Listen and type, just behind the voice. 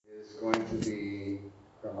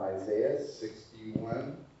Isaiah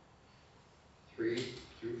 61, 3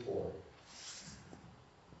 through 4.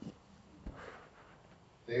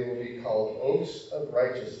 They will be called oaks of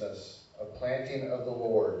righteousness, a planting of the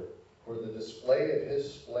Lord, for the display of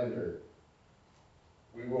his splendor.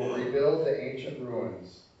 We will rebuild the ancient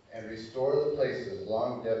ruins and restore the places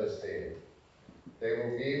long devastated. They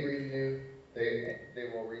will renew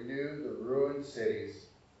the ruined cities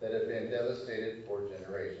that have been devastated for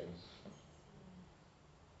generations.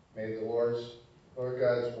 May the Lord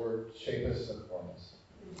God's word shape us and form us.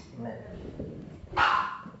 Amen.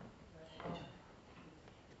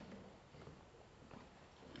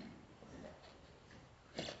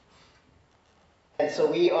 And so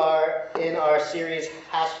we are in our series,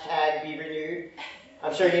 #BeRenewed.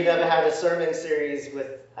 I'm sure you never had a sermon series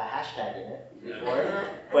with a hashtag in it before,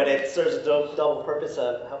 but it serves a double purpose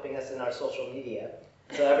of helping us in our social media.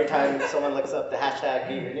 So every time someone looks up the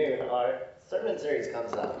 #BeRenewed, our sermon series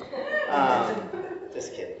comes up.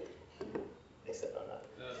 Just kidding. Except I'm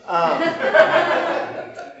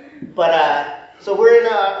not. So we're in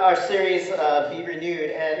our series, Be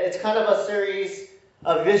Renewed, and it's kind of a series,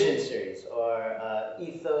 a vision series, or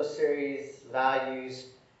ethos series, values.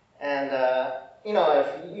 And,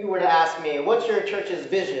 if you were to ask me, what's your church's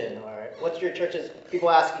vision? Or what's your church's, people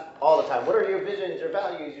ask all the time, what are your visions, your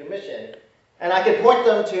values, your mission? And I could point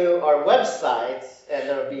them to our websites, and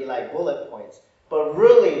there would be like bullet points. But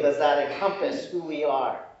really, does that encompass who we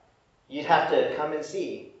are? You'd have to come and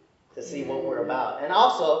see to see what we're about. And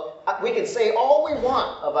also, we can say all we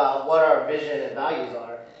want about what our vision and values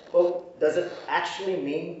are, but does it actually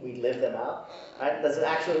mean we live them out? Right? Does it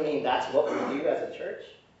actually mean that's what we do as a church?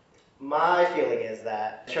 My feeling is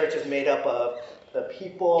that church is made up of the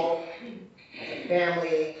people, as a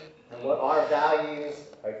family, and what our values,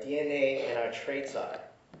 our DNA, and our traits are.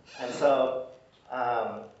 And so,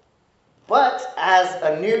 but as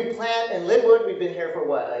a new plant in Linwood, we've been here for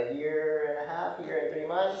a year and a half, year and 3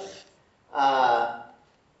 months.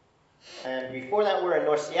 And before that, we're in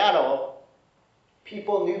North Seattle.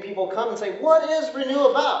 New people come and say, what is Renew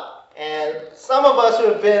about? And some of us who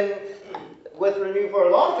have been with Renew for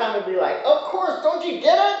a long time would be like, of course, don't you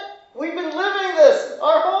get it? We've been living this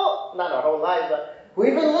not our whole life, but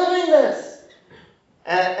we've been living this.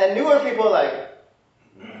 And newer people are like,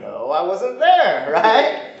 no, I wasn't there,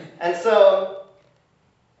 right? And so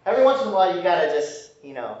every once in a while, you got to just,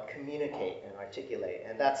 communicate and articulate.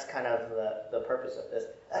 And that's kind of the purpose of this,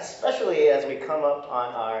 especially as we come up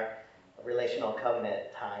on our relational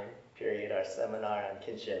covenant time period, our seminar on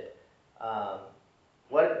kinship.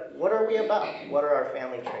 What are we about? What are our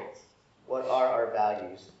family traits? What are our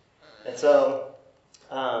values? And so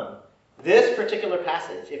this particular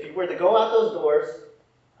passage, if you were to go out those doors,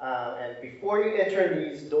 and before you enter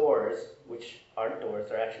these doors, which aren't doors,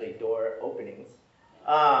 they're actually door openings,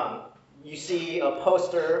 you see a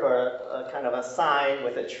poster or a kind of a sign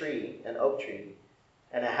with a tree, an oak tree,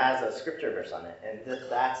 and it has a scripture verse on it. And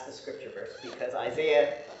that's the scripture verse, because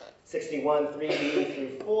Isaiah 61, 3b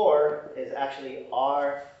through 4 is actually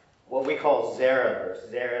what we call Zerah verse.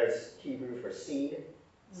 Zerah is Hebrew for seed,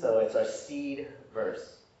 so it's our seed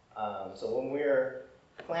verse. So when we're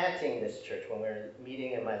planting this church, when we're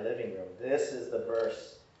meeting in my living room, this is the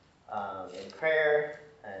verse in prayer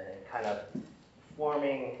and kind of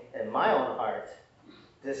forming in my own heart,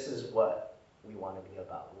 this is what we want to be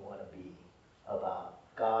about. We want to be about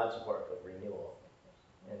God's work of renewal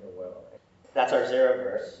in the world. That's our Zerah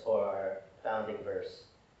verse, or our founding verse.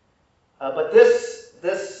 But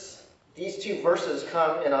these two verses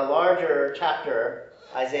come in a larger chapter,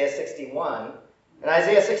 Isaiah 61. And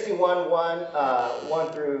Isaiah 61,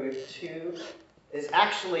 1 through 2 is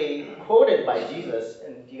actually quoted by Jesus.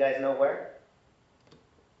 And do you guys know where?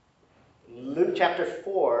 Luke chapter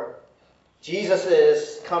 4. Jesus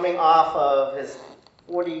is coming off of his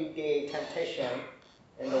 40-day temptation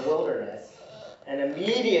in the wilderness. And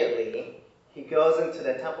immediately he goes into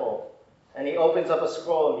the temple and he opens up a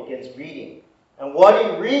scroll and begins reading. And what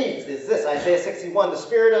he reads is this, Isaiah 61, the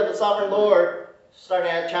Spirit of the Sovereign Lord, starting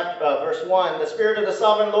at verse 1, the Spirit of the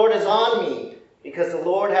Sovereign Lord is on me, because the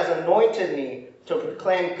Lord has anointed me to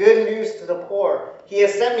proclaim good news to the poor. He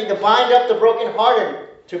has sent me to bind up the brokenhearted,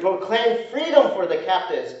 to proclaim freedom for the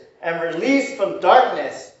captives, and release from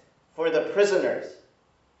darkness for the prisoners.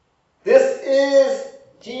 This is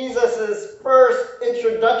Jesus' first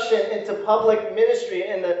introduction into public ministry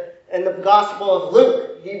in the Gospel of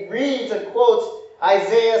Luke. He reads and quotes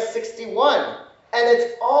Isaiah 61, and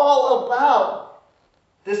it's all about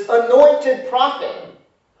this anointed prophet.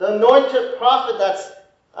 The anointed prophet that's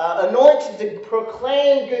anointed to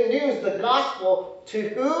proclaim good news, the gospel, to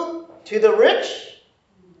who? To the rich?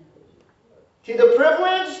 To the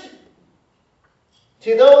privileged?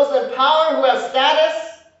 To those in power who have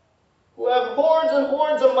status? Who have hordes and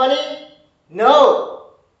hordes of money?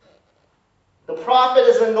 No. The prophet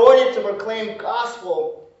is anointed to proclaim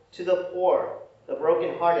gospel to the poor, the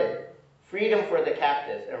brokenhearted, freedom for the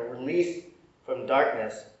captives, and release from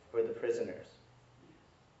darkness for the prisoners.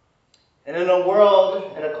 And in a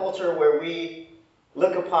world and a culture where we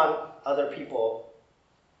look upon other people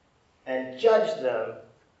and judge them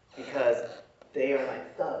because they are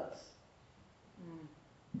like thugs,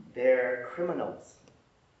 they're criminals,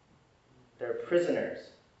 they're prisoners,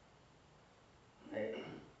 right?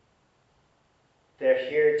 They're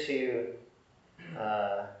here to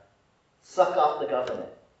suck off the government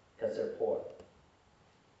because they're poor.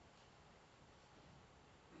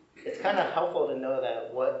 It's kind of helpful to know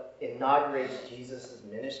that what inaugurates Jesus'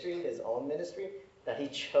 ministry, his own ministry, that he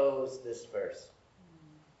chose this verse,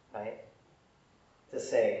 right? To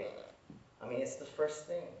say, I mean, it's the first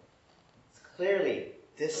thing. It's clearly,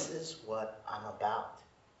 this is what I'm about.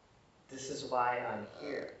 This is why I'm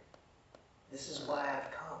here. This is why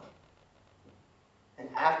I've come. And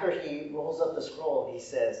after he rolls up the scroll, he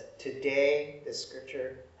says, today the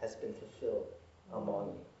scripture has been fulfilled among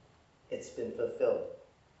you. It's been fulfilled.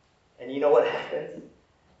 And you know what happens?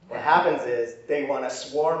 What happens is they want to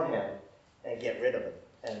swarm him and get rid of him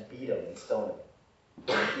and beat him and stone him.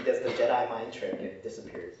 And he does the Jedi mind trick and it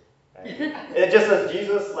disappears. Right? It just says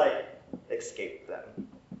Jesus escaped them.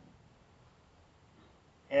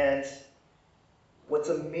 And what's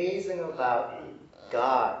amazing about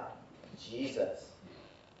God, Jesus,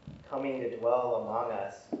 coming to dwell among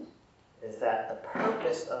us is that the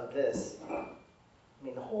purpose of this,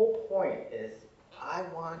 the whole point is I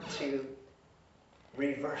want to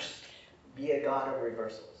be a God of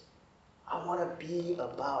reversals. I want to be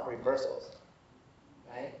about reversals,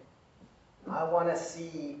 right? I want to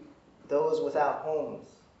see those without homes,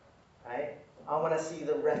 right? I want to see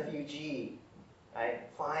the refugee, right,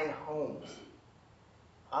 find homes.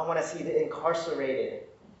 I want to see the incarcerated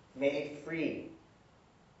made free.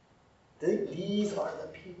 These are the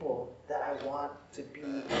people that I want to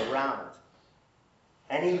be around.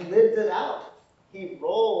 And he lived it out. He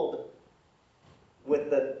rolled with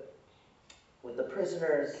the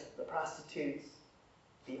prisoners, the prostitutes,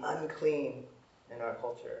 the unclean in our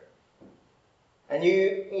culture. And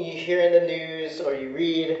you hear in the news, or you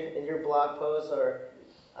read in your blog posts, or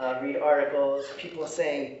read articles, people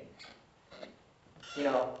saying,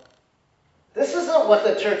 this isn't what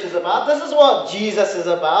the church is about. This is what Jesus is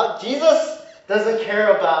about. Jesus doesn't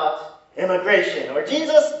care about immigration, or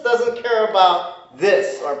Jesus doesn't care about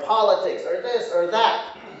this, or politics, or this, or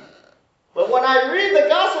that. But when I read the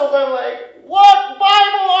Gospels, I'm like, what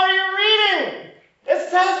Bible are you reading? It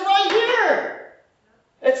says right here.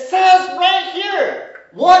 It says right here.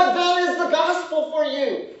 What then is the gospel for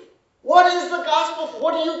you? What is the gospel?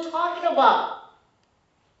 What are you talking about?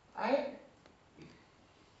 Right?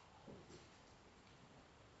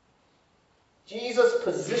 Jesus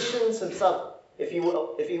positions himself, if you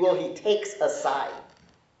will, he takes a side.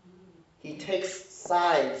 He takes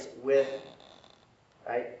sides with,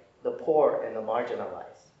 right, the poor and the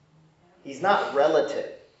marginalized. He's not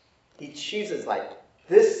relative. He chooses,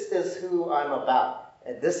 this is who I'm about,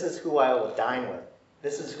 and this is who I will dine with.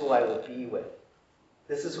 This is who I will be with.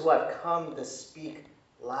 This is who I've come to speak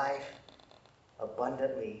life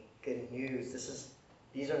abundantly, good news.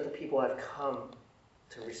 These are the people I've come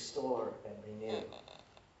to restore and renew.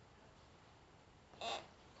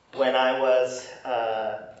 When I was,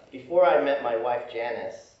 before I met my wife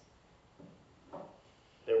Janice,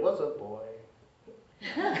 there was a boy.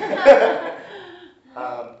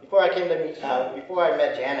 Before I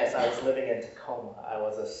met Janice, I was living in Tacoma. I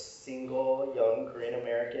was a single, young Korean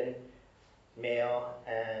American male,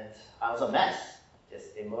 and I was a mess.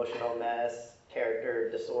 Just emotional mess, character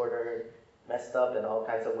disorder, messed up in all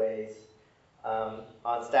kinds of ways.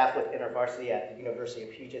 On staff with InterVarsity at the University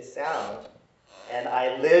of Puget Sound, and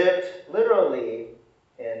I lived literally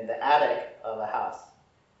in the attic of a house.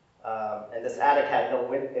 And this attic had no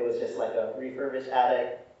window. It was just like a refurbished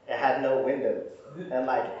attic. It had no windows, and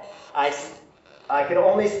I could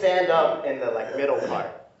only stand up in the middle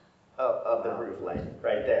part of the roof,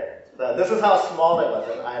 right there. So this is how small it was.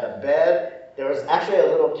 And I had a bed. There was actually a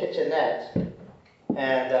little kitchenette,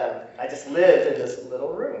 and I just lived in this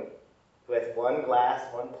little room with one glass,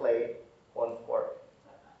 one plate, one fork,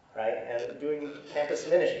 right? And doing campus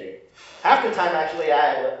ministry. Half the time, actually,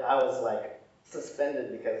 I was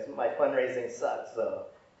suspended because my fundraising sucked, so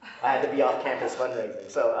I had to be off campus fundraising.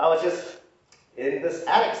 So I was just in this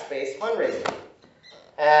attic space fundraising.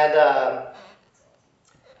 And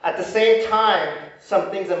at the same time, some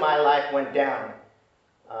things in my life went down,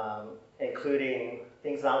 including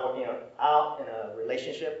things not working out in a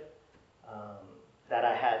relationship that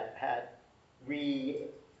I had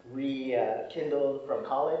rekindled from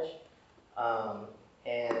college,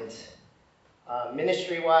 and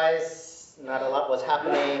ministry-wise, not a lot was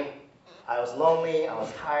happening. I was lonely, I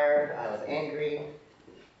was tired, I was angry,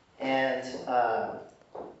 and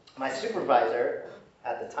my supervisor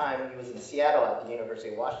at the time, he was in Seattle at the University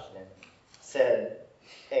of Washington, said,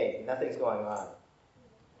 "Hey, nothing's going on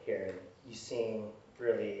here. You seem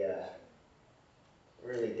really,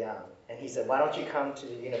 really down." And he said, "Why don't you come to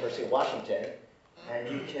the University of Washington and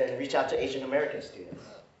you can reach out to Asian American students?"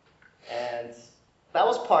 And that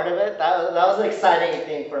was part of it. That was an exciting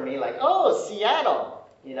thing for me. Like, oh, Seattle,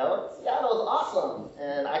 Seattle is awesome.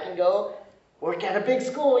 And I can go work at a big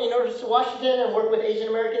school, University of Washington, and work with Asian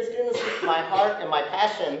American students. It's my heart and my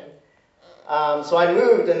passion. So I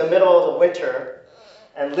moved in the middle of the winter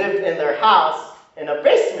and lived in their house in a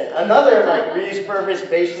basement, another like refurbished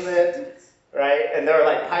basement, right? And there were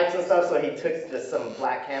like pipes and stuff, so he took just some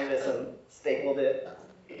black canvas and stapled it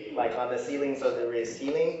like on the ceiling so there was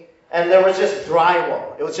ceiling. And there was just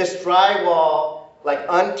drywall. It was just drywall, like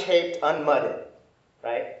untaped, unmudded,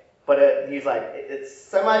 right? But he's like, it's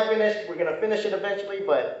semi-finished. We're gonna finish it eventually,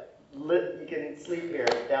 but you can sleep here,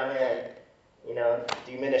 down here, and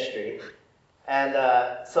do ministry. And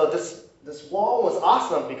so this wall was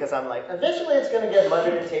awesome because I'm like, eventually it's gonna get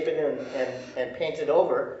mudded and taped and painted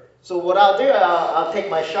over. So what I'll do, I'll take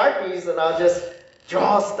my Sharpies and I'll just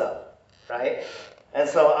draw stuff, right? And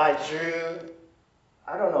so I drew.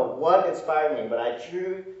 I don't know what inspired me, but I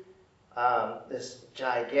drew this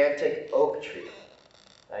gigantic oak tree,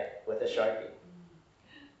 like with a Sharpie.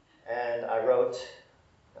 And I wrote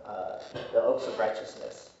the Oaks of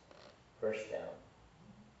Righteousness verse down.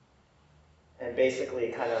 And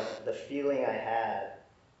basically kind of the feeling I had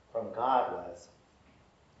from God was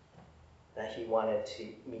that he wanted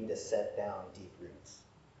me to set down deep roots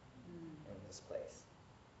in this place.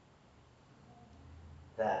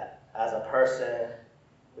 That as a person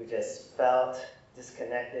who just felt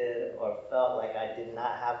disconnected or felt like I did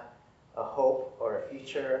not have a hope or a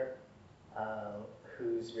future,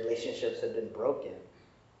 whose relationships had been broken,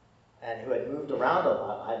 and who had moved around a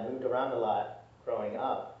lot. I had moved around a lot growing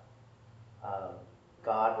up.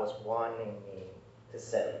 God was wanting me to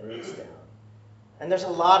set roots down. And there's a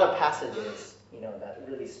lot of passages, that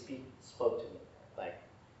really spoke to me. Like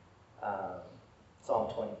Psalm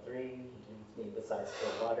 23, he leads me beside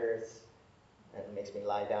still waters and makes me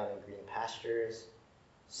lie down in green pastures.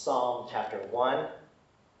 Psalm chapter 1,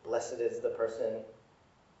 blessed is the person,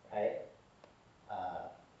 right,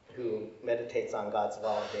 who meditates on God's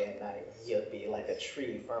law day and night. He'll be like a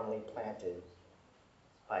tree firmly planted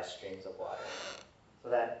by streams of water. So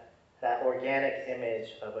that organic image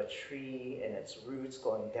of a tree and its roots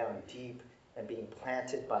going down deep and being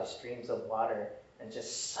planted by streams of water and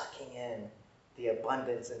just sucking in the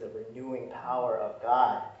abundance and the renewing power of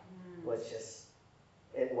God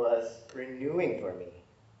it was renewing for me.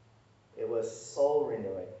 It was soul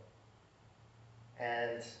renewing.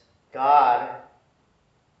 And God,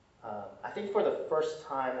 I think for the first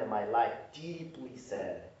time in my life, deeply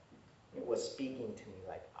said, it was speaking to me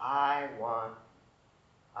like, I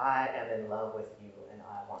am in love with you and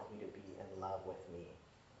I want you to be in love with me.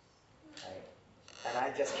 Right? And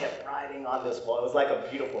I just kept writing on this wall. It was like a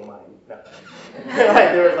beautiful mind. No.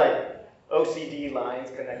 Like there was like OCD lines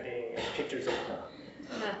connecting pictures of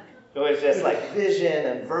It was just like vision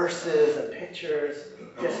and verses and pictures,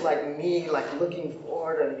 just like me like looking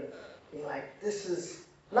forward and being like, this is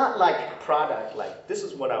not like product, like this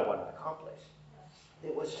is what I want to accomplish.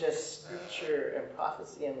 It was just scripture and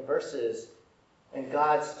prophecy and verses and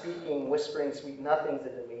God speaking, whispering sweet nothings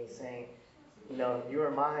into me, saying, you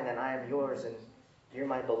are mine and I am yours and you're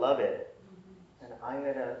my beloved and I'm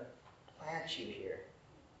going to plant you here.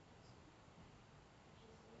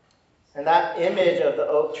 And that image of the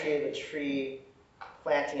oak tree, the tree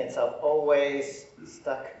planting itself, always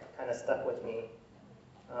stuck with me.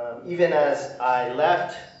 Even as I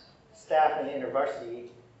left staff in the InterVarsity,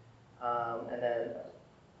 and then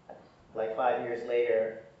like 5 years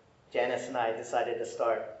later, Janice and I decided to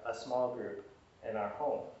start a small group in our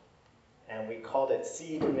home. And we called it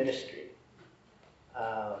Seed Ministry.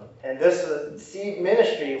 And this Seed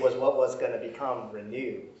Ministry was what was going to become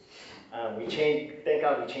Renew. Thank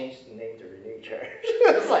God we changed the name to Renew Church.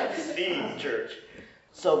 It's like Seed Church.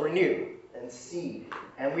 So Renew and Seed.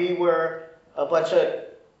 And we were a bunch of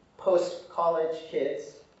post-college kids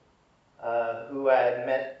who I had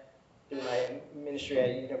met through my ministry at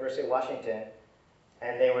University of Washington.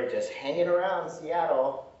 And they were just hanging around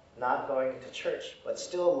Seattle not going to church, but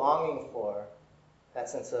still longing for that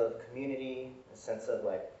sense of community, a sense of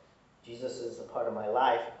like, Jesus is a part of my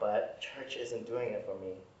life, but church isn't doing it for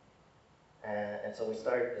me. And so we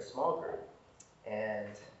started a small group. And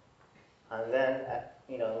then,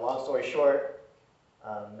 long story short,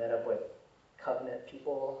 met up with Covenant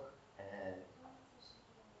people and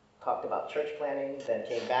talked about church planning, then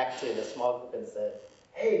came back to the small group and said,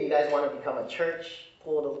 hey, do you guys want to become a church?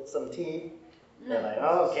 Pulled some teeth. They're like,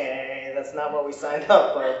 okay, that's not what we signed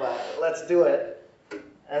up for, but let's do it.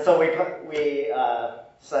 And so we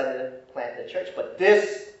decided to plant the church. But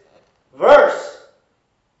this verse,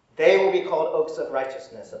 they will be called oaks of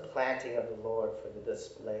righteousness, a planting of the Lord for the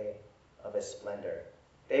display of his splendor.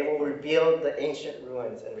 They will rebuild the ancient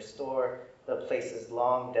ruins and restore the places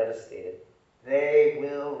long devastated. They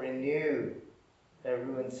will renew the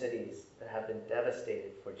ruined cities that have been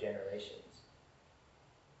devastated for generations.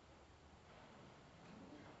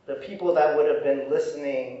 The people that would have been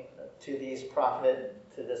listening to this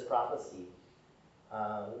prophecy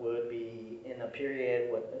would be in a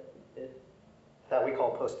period that we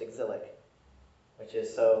call post-exilic, which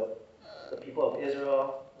is so the people of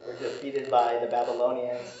Israel were defeated by the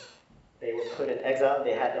Babylonians. They were put in exile.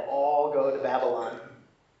 They had to all go to Babylon.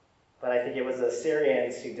 But I think it was the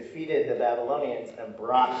Assyrians who defeated the Babylonians and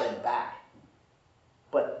brought them back.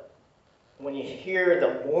 But when you hear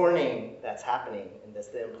the mourning that's happening in this,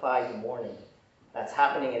 the implied mourning that's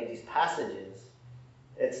happening in these passages,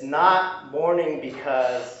 it's not mourning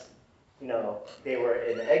because, they were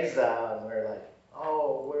in exile and we're like,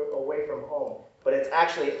 oh, we're away from home. But it's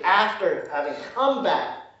actually after having come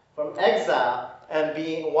back from exile and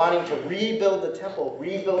wanting to rebuild the temple,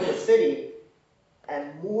 rebuild the city,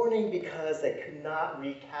 and mourning because they could not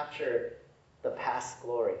recapture the past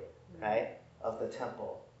glory, right, of the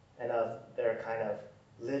temple and of their kind of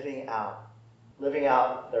living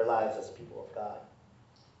out their lives as people of God.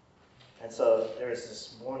 And so there's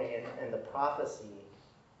this mourning, and the prophecy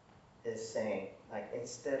is saying, like,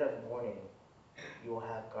 instead of mourning, you will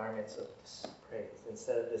have garments of praise.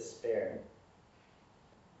 Instead of despair,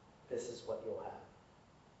 this is what you'll have.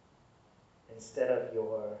 Instead of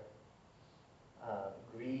your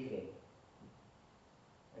grieving,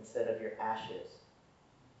 instead of your ashes,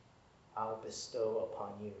 I'll bestow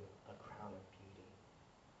upon you a crown of beauty.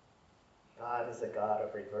 God is a God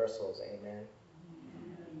of reversals, amen?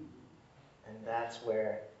 And that's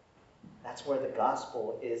where the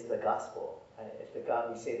gospel is the gospel. If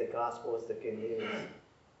we say the gospel is the good news,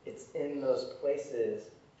 it's in those places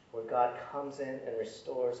where God comes in and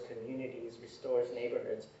restores communities, restores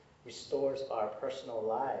neighborhoods, restores our personal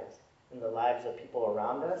lives and the lives of people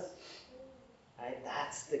around us. Right?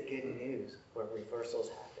 That's the good news where reversals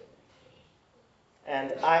happen.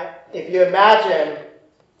 And if you imagine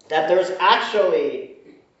that there's actually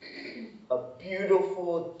a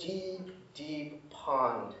beautiful, deep, deep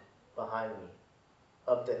pond behind me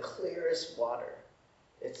of the clearest water.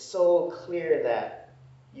 It's so clear that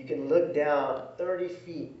you can look down 30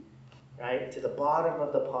 feet, right, to the bottom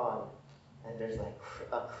of the pond, and there's like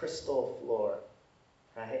a crystal floor,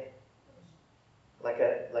 right? Like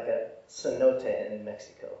a cenote in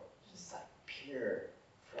Mexico. Just like pure,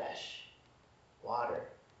 fresh water.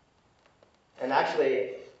 And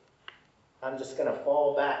actually, I'm just going to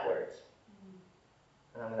fall backwards.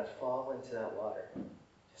 And I'm going to fall into that water.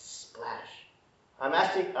 Just splash. I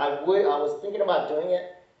was thinking about doing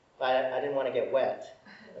it, but I didn't want to get wet.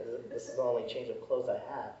 This is the only change of clothes I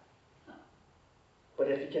have.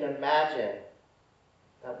 But if you can imagine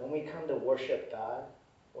that when we come to worship God,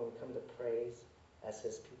 when we come to praise as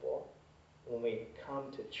his people, when we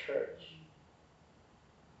come to church,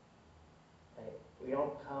 right, we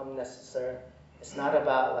don't come necessarily, it's not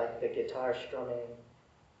about like the guitar strumming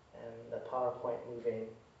and the PowerPoint moving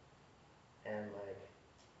and like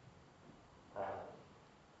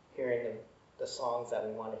hearing the songs that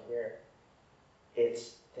we want to hear.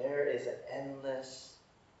 There is an endless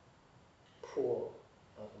pool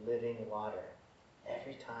of living water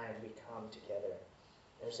every time we come together.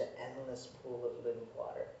 There's an endless pool of living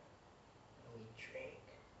water. And we drink.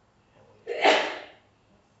 And we drink.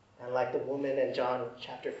 And like the woman in John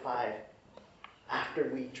chapter 5,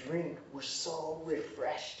 after we drink, we're so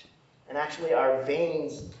refreshed. And actually our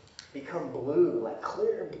veins become blue, like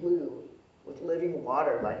clear blue, with living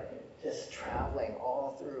water, like just traveling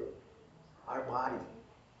all through our body.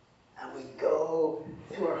 And we go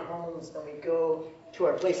to our homes, and we go to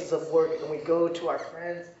our places of work, and we go to our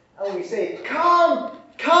friends, and we say, come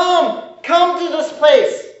to this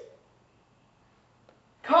place.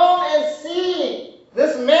 Come and see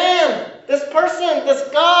this man, this person, this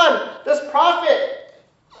God, this prophet.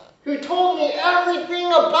 who told me everything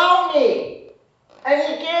about me. And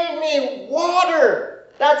he gave me water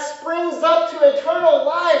that springs up to eternal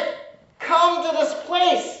life. Come to this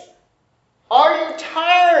place. Are you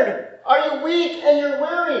tired? Are you weak and you're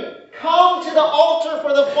weary? Come to the altar,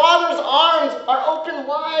 for the Father's arms are open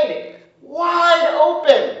wide. Wide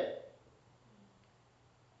open.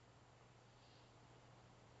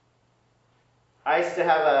 I used to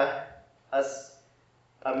have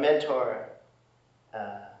a mentor,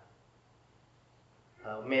 a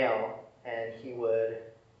male, and he would,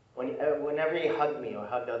 whenever he hugged me or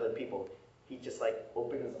hugged other people, he'd just like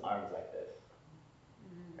open his arms like this,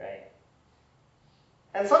 right?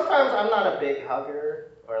 And sometimes I'm not a big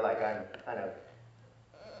hugger, or like I'm kind of,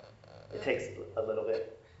 it takes a little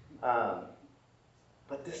bit.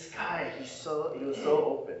 But this guy, he was so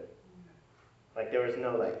open. Like there was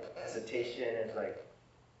no like hesitation. It's like,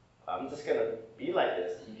 I'm just gonna be like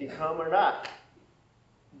this. You can come or not.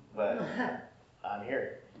 But I'm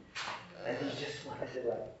here. And he just wanted to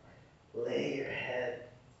like lay your head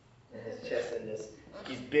in his chest and just,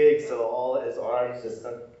 he's big, so all his arms just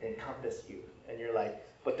encompass you. And you're like,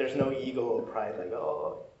 but there's no ego or pride, like,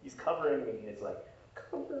 oh, he's covering me. It's like,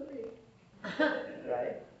 cover me.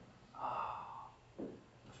 Right? Oh, the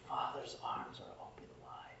Father's arms are open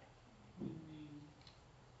wide.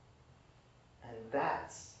 And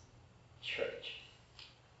that's church.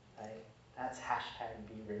 Right? That's hashtag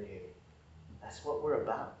be renewed. That's what we're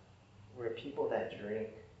about. We're a people that drink.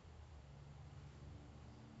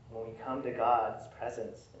 When we come to God's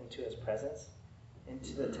presence, into his presence,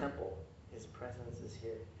 into the temple, his presence is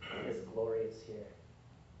here. His glory is here.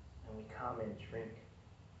 And we come and drink.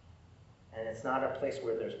 And it's not a place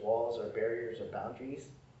where there's walls or barriers or boundaries.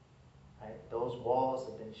 Right? Those walls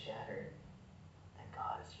have been shattered. And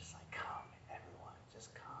God is just like, come, everyone.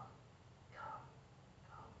 Just come. Come.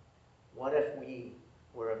 Come. What if we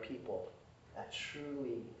were a people that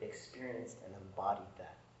truly experienced and embodied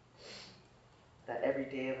that? That every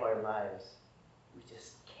day of our lives, we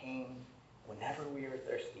just came whenever we were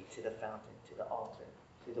thirsty to the fountain, to the altar,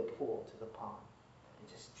 to the pool, to the pond, and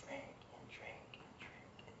just drank and drank and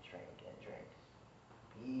drank and drank and drank.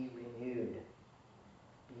 Be renewed.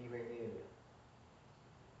 Be renewed.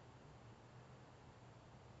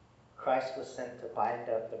 Christ was sent to bind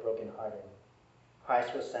up the brokenhearted.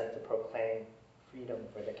 Christ was sent to proclaim freedom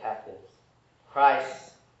for the captives.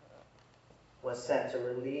 Christ was sent to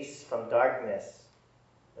release from darkness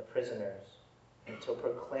the prisoners and to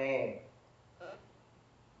proclaim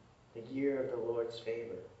the year of the Lord's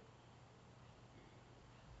favor,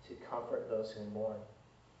 to comfort those who mourn,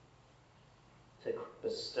 to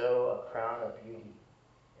bestow a crown of beauty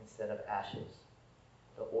instead of ashes,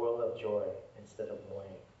 the oil of joy instead of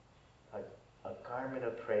mourning, a garment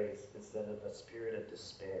of praise instead of a spirit of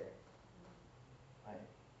despair. Right?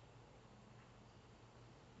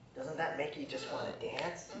 Doesn't that make you just want to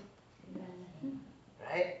dance?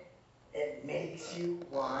 Right? It makes you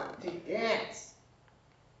want to dance.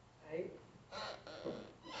 Right?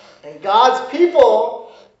 And God's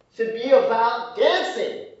people should be about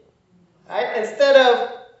dancing. Right? Instead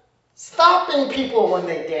of stopping people when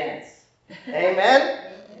they dance.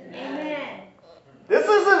 Amen? Amen. This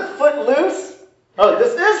isn't footloose. Oh,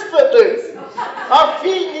 this is footloose. Our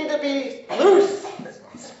feet need to be loose,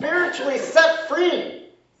 spiritually set free.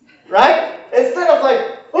 Right? Instead of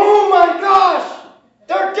like, oh my gosh,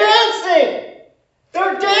 they're dancing.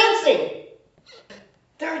 They're dancing.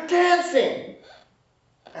 They're dancing.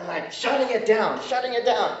 And like shutting it down, shutting it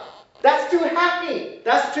down. That's too happy.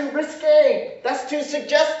 That's too risque. That's too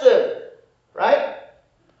suggestive. Right?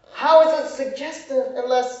 How is it suggestive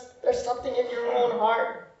unless there's something in your own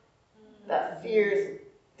heart that fears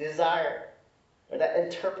desire or that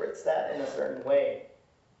interprets that in a certain way?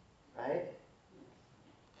 Right?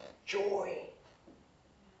 Joy.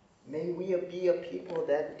 May we be a people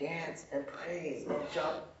that dance and praise and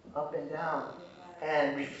jump up and down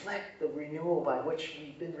and reflect the renewal by which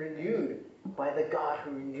we've been renewed by the God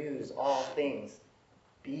who renews all things.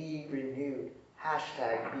 Be renewed.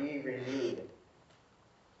 Hashtag be renewed.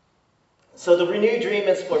 So the renewed dream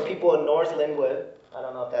is for people in North Linwood, I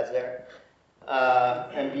don't know if that's there,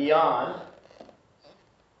 and beyond,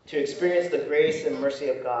 to experience the grace and mercy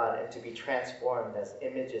of God and to be transformed as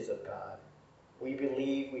images of God. We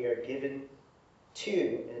believe we are given to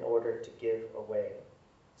in order to give away.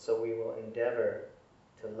 So we will endeavor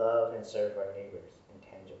to love and serve our neighbors in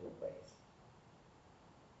tangible ways.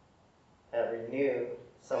 At Renew,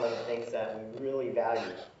 some of the things that we really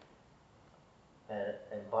value and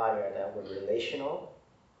embody are that we're relational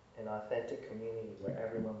and authentic community where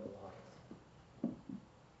everyone belongs.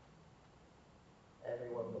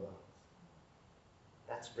 Everyone belongs.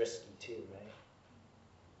 that's risky too, right?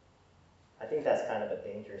 I think that's kind of a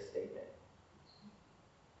dangerous statement.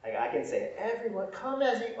 Like I can say, everyone, come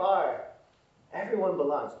as you are. Everyone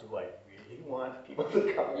belongs. Do I really want people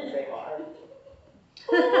to come as they are?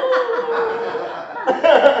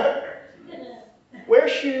 Wear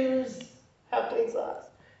shoes, have clean socks.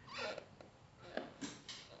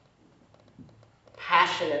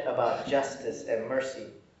 Passionate about justice and mercy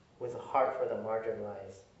with a heart for the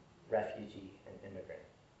marginalized refugee and immigrant.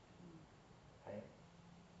 Right?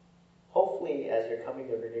 Hopefully, as you're coming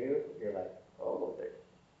to Renew, you're like, oh,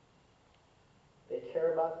 they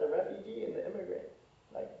care about the refugee and the immigrant.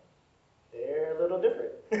 Like, they're a little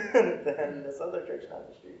different than this other church down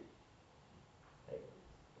the street. Right?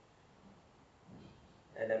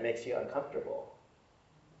 And it makes you uncomfortable.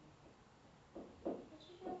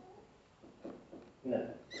 No.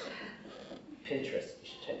 Pinterest, you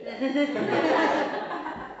should check it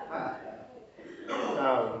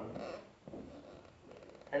out.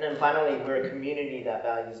 And then finally, we're a community that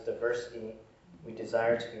values diversity. We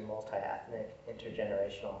desire to be multi-ethnic,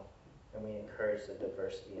 intergenerational, and we encourage the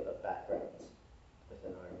diversity of backgrounds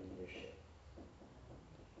within our leadership.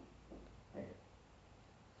 Right?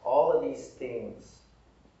 All of these things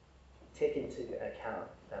take into account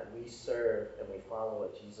that we serve and we follow a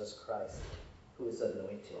Jesus Christ who is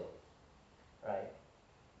anointed, right?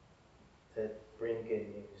 To bring good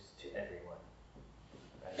news to everyone.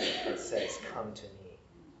 Right? It says, come to me,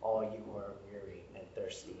 all you who are weary and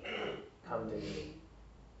thirsty. Come to me,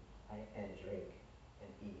 right? And drink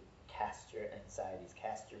and eat. Cast your anxieties,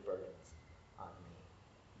 cast your burdens on me.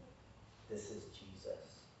 This is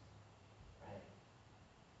Jesus, right?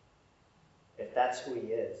 If that's who he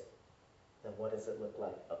is, then what does it look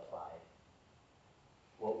like applied?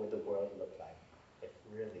 What would the world look like if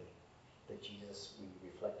really the Jesus we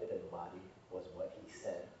reflected and embodied was what he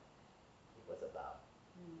said it was about?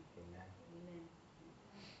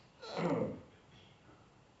 Amen.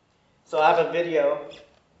 So I have a video.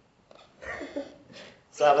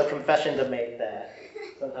 So I have a confession to make that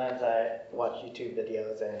sometimes I watch YouTube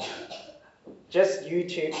videos and just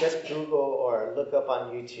Google or look up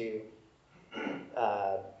on YouTube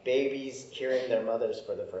babies hearing their mothers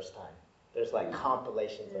for the first time. There's like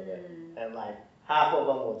compilations of it, and like half of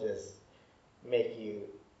them will just make you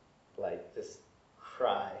like just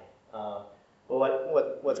cry.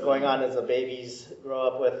 What's going on is the babies grow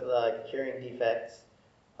up with hearing defects,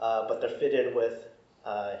 but they're fitted with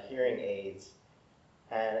hearing aids,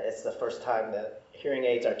 and it's the first time that hearing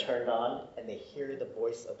aids are turned on and they hear the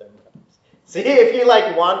voice of their mothers. See, if you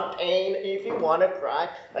like want pain, if you want to cry,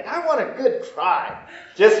 like I want a good cry,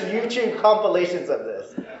 just YouTube compilations of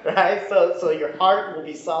this, right? So your heart will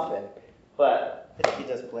be softened, but if you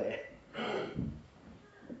just play it.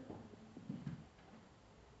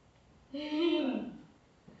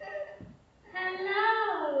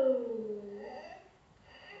 Hello.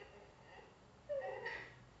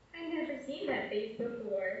 I've never seen that face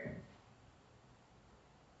before.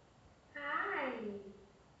 Hi.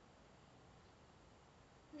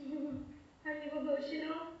 Are you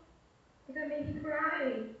emotional? You're gonna make me cry.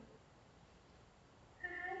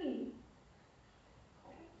 Hi.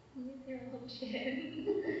 Use your emotion.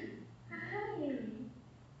 Hi.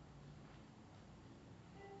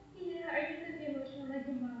 Yeah, are you gonna be emotional like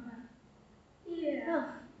your mama? Yeah.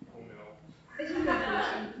 Oh no. Yeah.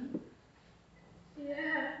 Yeah.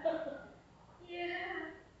 Yeah.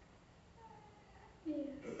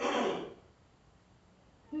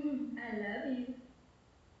 I love you.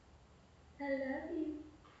 I love you.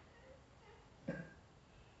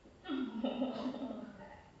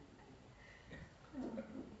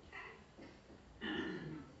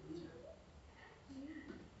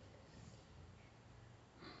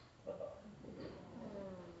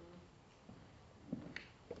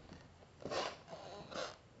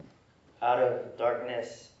 Out of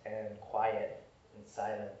darkness and quiet and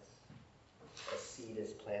silence, a seed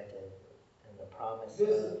is planted, and the promise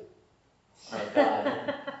of our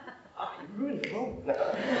God. You ruined the moment.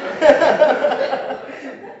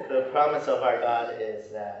 The promise of our God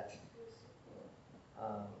is that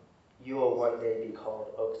you will one day be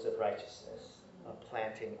called oaks of righteousness, a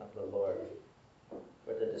planting of the Lord,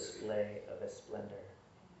 for the display of his splendor.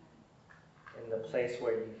 In the place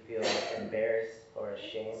where you feel embarrassed or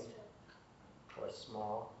ashamed or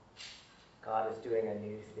small, God is doing a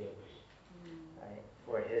new thing, right?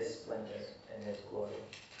 For his splendor and his glory.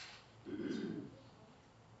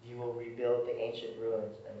 You will rebuild the ancient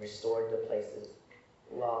ruins and restore the places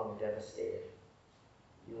long devastated.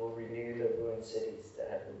 You will renew the ruined cities that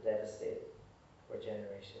have been devastated for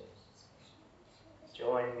generations.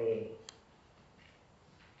 Join me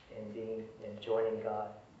and joining God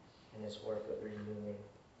in His work of renewing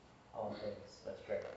all things. Let's pray.